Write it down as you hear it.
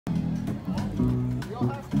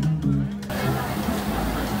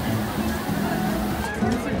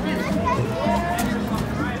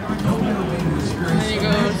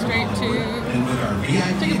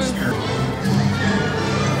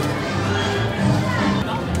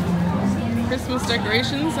Christmas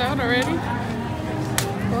decorations out already.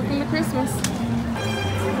 Welcome to Christmas.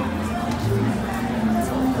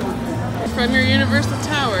 From your Universal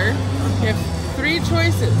Tower, you have 3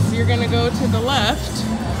 choices. You're gonna go to the left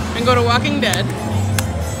and go to Walking Dead.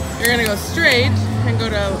 You're gonna go straight and go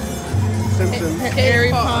to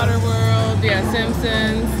Harry Potter World, yeah,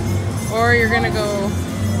 Simpsons. Or you're gonna go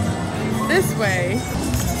this way.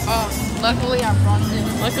 Oh, luckily I brought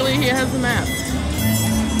it. Luckily he has the map.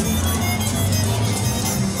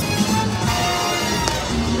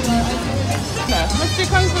 Let's do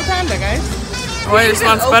Kung Fu Panda, guys. Boy, he just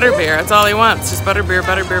wants butterbeer. That's all he wants. Just butterbeer,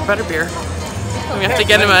 butterbeer, butterbeer. We have to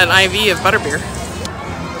get him an IV of butterbeer.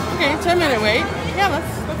 Okay, 10-minute wait. Yeah, let's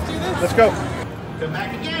do this. Let's go.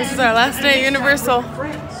 This is our last day at Universal.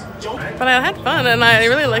 But I had fun, and I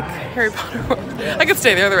really like Harry Potter World. I could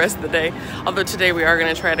stay there the rest of the day. Although today we are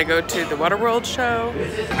going to try to go to the Waterworld show.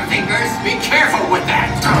 Fingers, be careful with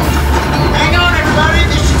that. Hang on, everybody.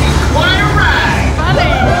 This should be quite a ride. Funny.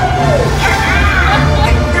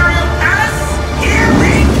 Imperial Palace, here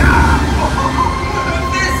we come.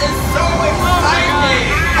 This is so exciting.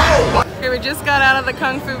 Okay, we just got out of the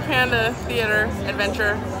Kung Fu Panda theater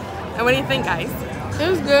adventure. And what do you think, guys? It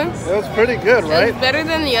was good. It was pretty good, right? It was better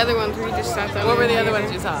than the other ones we just sat down. What were the other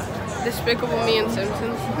ones you saw? Despicable Me and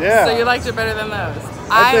Simpsons. Yeah. So you liked it better than those?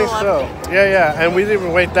 I think loved so. it. Yeah, and we didn't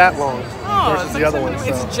even wait that long Oh, versus it's the like other ones.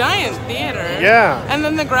 It's a giant theater. Yeah. And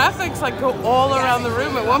then the graphics like go all around the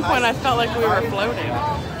room. At one point I felt like we were floating.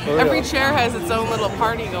 Every chair has its own little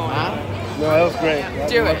party going on. No, that was great.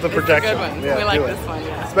 Do I it. love the projection. It's a good one. Yeah, we like do it. this one,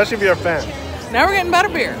 yeah. Especially if you're a fan. Now we're getting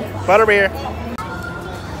butterbeer. Butterbeer.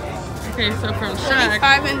 Okay, so from Shrek,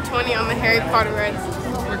 25 and 20 on the Harry Potter rides.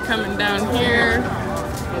 we're coming down here.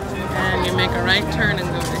 And you make a right turn and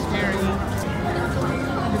go to Harry.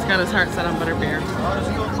 He's got his heart set on butterbeer.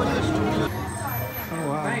 Oh,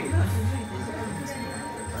 wow.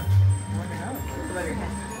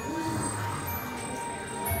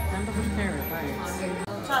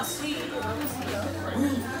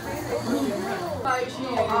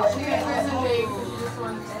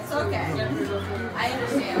 It's okay. I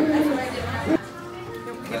understand. That's what I did.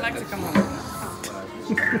 He likes to come home.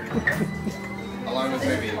 Along with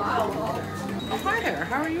maybe. Oh, hi there.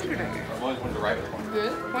 How are you today? I've always wanted to ride with one.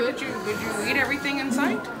 Good. What did you eat everything in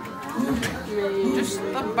sight? Just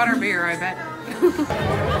the butterbeer, I bet.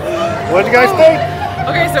 What did you guys think?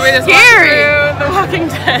 Okay, so we just walked through The Walking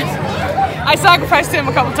Dead. I sacrificed him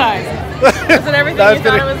a couple times. Was it everything you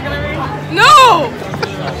thought it was gonna be? No!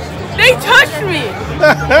 They touched me!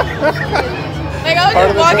 Like I was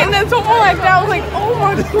just walking and then someone like that. I was like, oh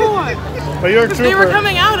my god! But you're a Because trooper. they were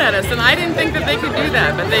coming out at us, and I didn't think that they could do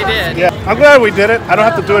that, but they did. Yeah, I'm glad we did it. I don't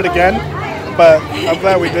have to do it again, but I'm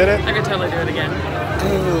glad we did it. I could totally do it again.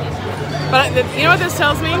 But you know what this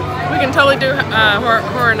tells me? We can totally do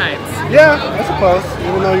horror nights. Yeah, I suppose.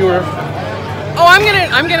 Even though you were. Oh, I'm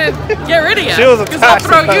gonna get rid of you. She was because I'll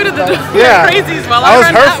attacked. throw you to the Yeah. crazies while I I was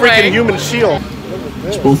run her that freaking way. human shield.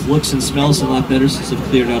 Both looks and smells a lot better since I've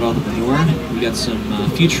cleared out all the manure. We got some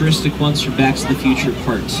futuristic ones from Back to the Future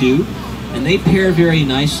Part 2. And they pair very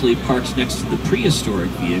nicely parked next to the prehistoric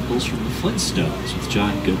vehicles from the Flintstones with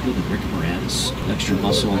John Goodman and Rick Moranis. Extra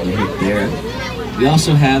muscle on the hood there. We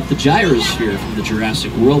also have the gyrosphere from the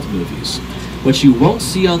Jurassic World movies. What you won't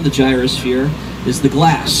see on the gyrosphere is the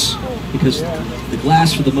glass, because the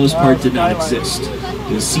glass for the most part did not exist.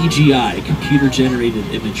 It was CGI,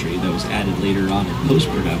 computer-generated imagery that was added later on in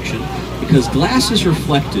post-production, because glass is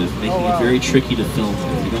reflective, making it very tricky to film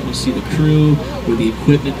with. You don't want to see the crew or the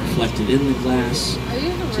equipment reflected in the glass.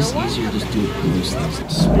 It's just easier to just do it post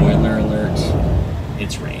things. Spoiler alert,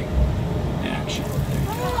 it's rain. Action.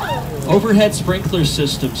 Overhead sprinkler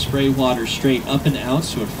system spray water straight up and out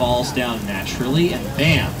so it falls down naturally, and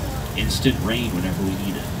bam, instant rain whenever we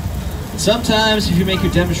need it. And sometimes, if you make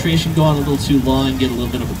your demonstration go on a little too long, get a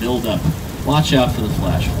little bit of a build-up. Watch out for the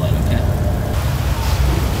flash flood, okay?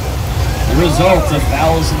 The result of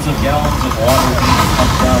thousands of gallons of water being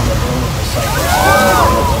pumped down the hill and recycled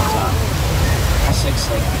all on top.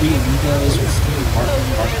 Classics like Three Amigos with Steve Martin,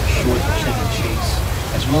 Martin Short, and Chevy Chase,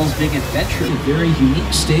 as well as Big Adventure. A very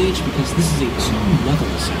unique stage because this is a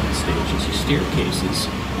 2-level sound stage. It's a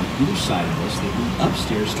staircases on either side of this. They lead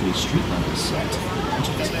upstairs to a street-level set.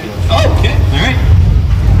 Oh, okay,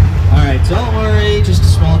 alright, don't worry, just a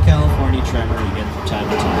small California tremor you get from time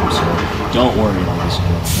to time, so don't worry about this.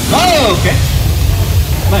 Oh, okay.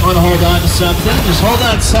 Might want to hold on to something, just hold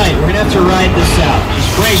on tight, we're going to have to ride this out, just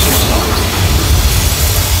brace yourselves.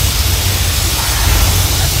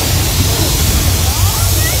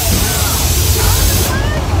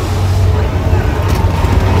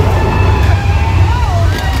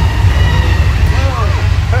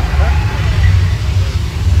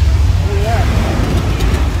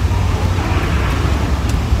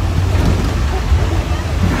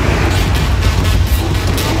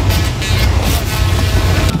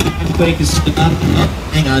 earthquake is still not up.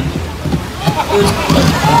 Hang on. It's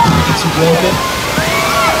broken.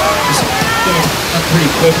 It's going up pretty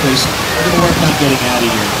quickly, so we're going to work on getting out of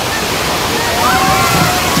here.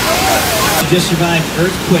 Just survived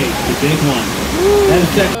earthquake, the big one. That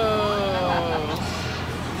affected.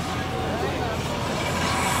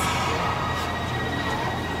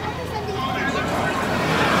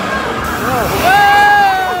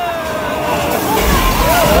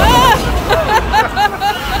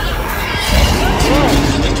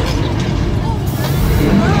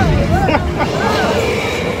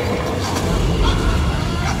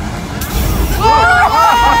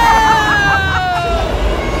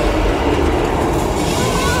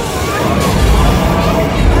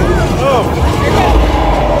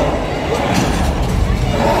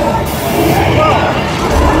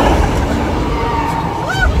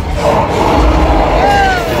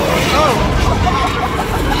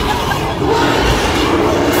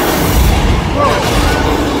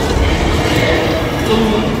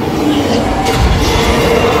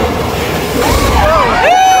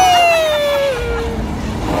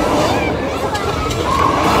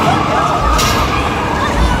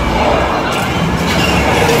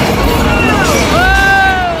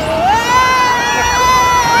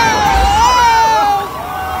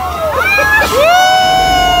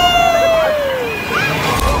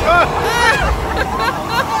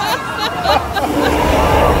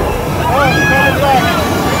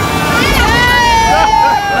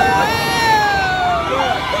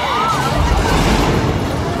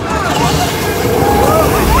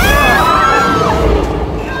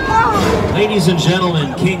 Ladies and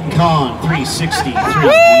gentlemen, King Kong 360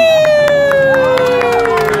 3D.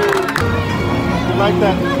 You like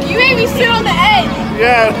that? You made me sit on the edge.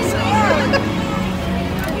 Yes.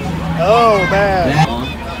 Oh, man.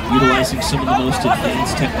 Utilizing some of the most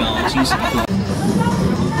advanced technologies.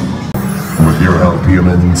 With your help,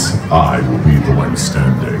 humans, I will be the one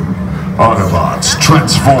standing. Autobots,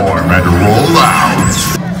 transform and roll out!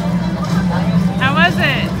 How was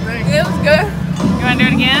it? It was good. You want to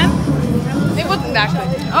do it again? It wasn't that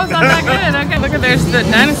good. Oh, it's not that good. Okay, look at there's the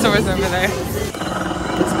dinosaurs over there.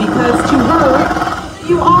 It's because to her,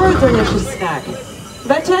 you are a delicious snack.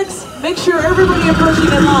 Vetex, make sure everybody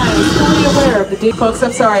approaching in line is fully aware of the date. Folks,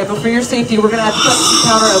 I'm sorry, but for your safety, we're going to have to cut this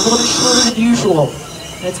encounter a little bit shorter than usual.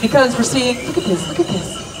 And it's because we're seeing, look at this, look at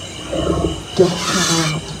this. Don't turn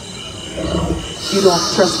around. You don't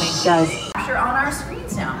trust me, guys. Capture on our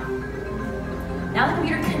screens now. Now the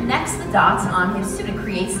computer connects the dots on his suit and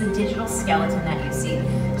creates the digital skeleton that you see.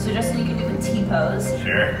 So Justin, you can do a T-pose.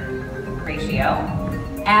 Sure. Ratio.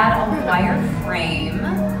 Add a wire frame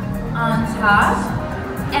on top.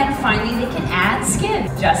 And finally, they can add skin.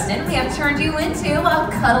 Justin, we have turned you into a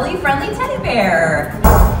cuddly, friendly teddy bear.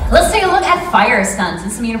 Let's take a look at fire stunts in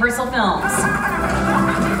some Universal films.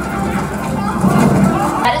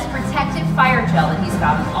 That is protective fire gel that he's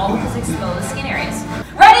got on all of his exposed skin areas.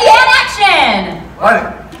 Ready and action!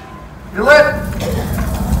 What? You lit?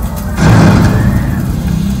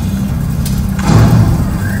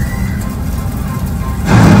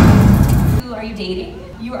 Who are you dating?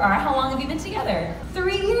 You are. How long have you been together?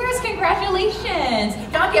 3 years. Congratulations.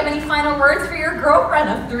 John, do you have any final words for your girlfriend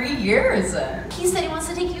of 3 years? He said he wants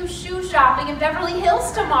to take you shoe shopping in Beverly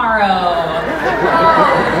Hills tomorrow.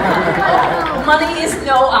 Oh. Money is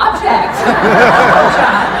no object.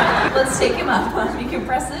 John, let's take him up. We can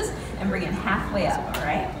press this and bring him halfway up, all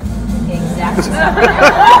right? Exactly.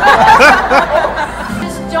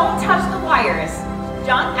 Just don't touch the wires.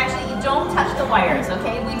 John, actually, you don't touch the wires,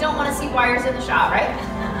 okay? We don't want to see wires in the shop, right?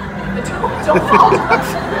 But don't fall. John,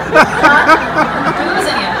 I'm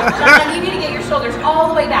losing you. John, I need you to get your shoulders all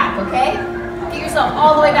the way back, okay? Get yourself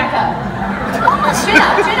all the way back up. Chin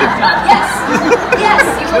up, John. Yes. Yes,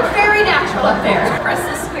 you look very natural up there. Press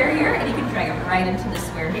this square here, and you can drag it right into the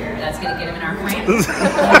square here. That's going to get him in our frame. That is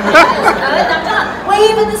good. Now, John,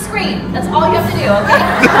 wave at the screen. That's all you have to do, okay?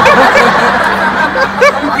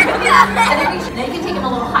 And then you can take him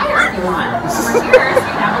a little higher if you want. Over here, so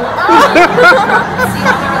you have a little see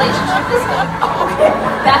how the relationship is going. Oh, okay.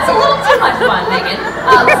 That's a little too much fun, Megan.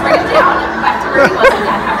 Let's bring him down back to where he was at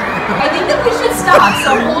that house. I think that we should stop,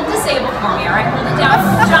 so hold disabled for me, all right? Hold it down.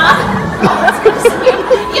 John, oh, it's good to see you.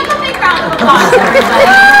 Give him a big round of applause, everybody.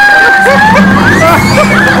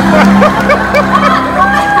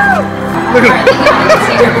 All right,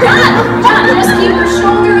 John, just keep your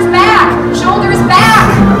shoulders back. Shoulders back.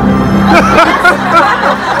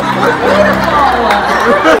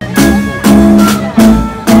 Beautiful.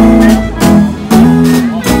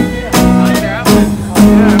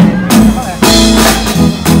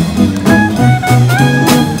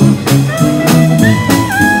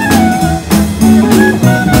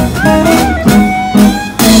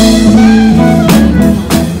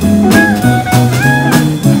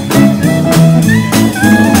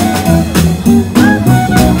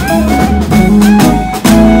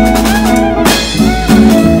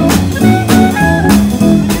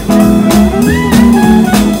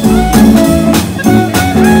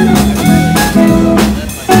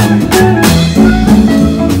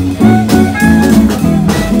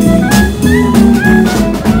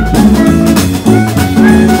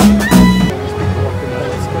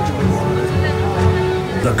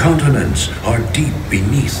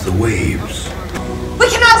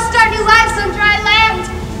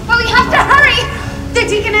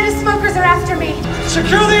 smokers are after me.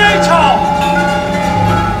 Secure the atoll!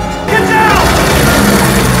 Get down!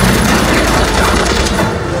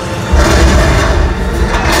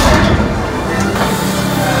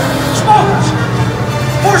 Smokers!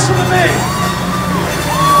 Force them to me!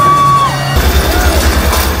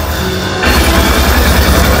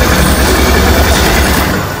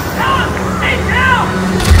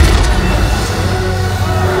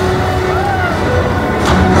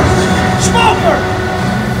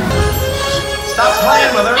 Stop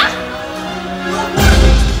playing with her.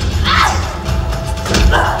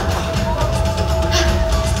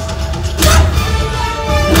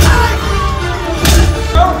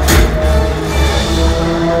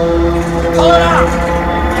 Pull it out.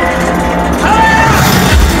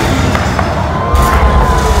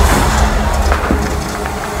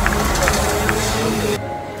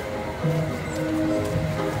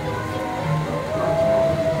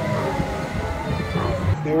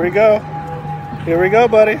 Here we go. Here we go,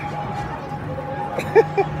 buddy.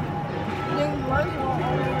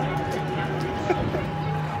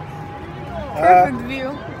 Perfect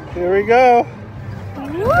view. Here we go.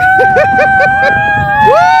 Woo!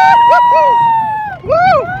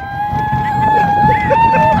 Whoa!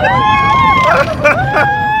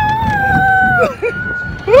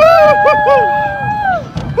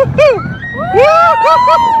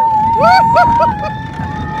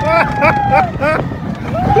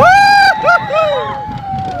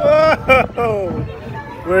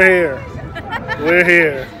 We're here. We're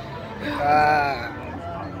here. Ah.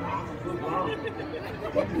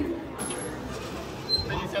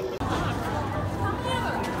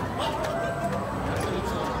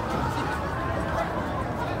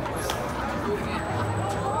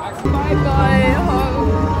 Bye bye.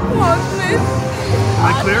 Hug me. Am I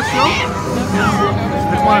clear still? I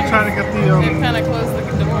just want to try to get the They kind of closed the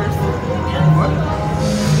doors. What?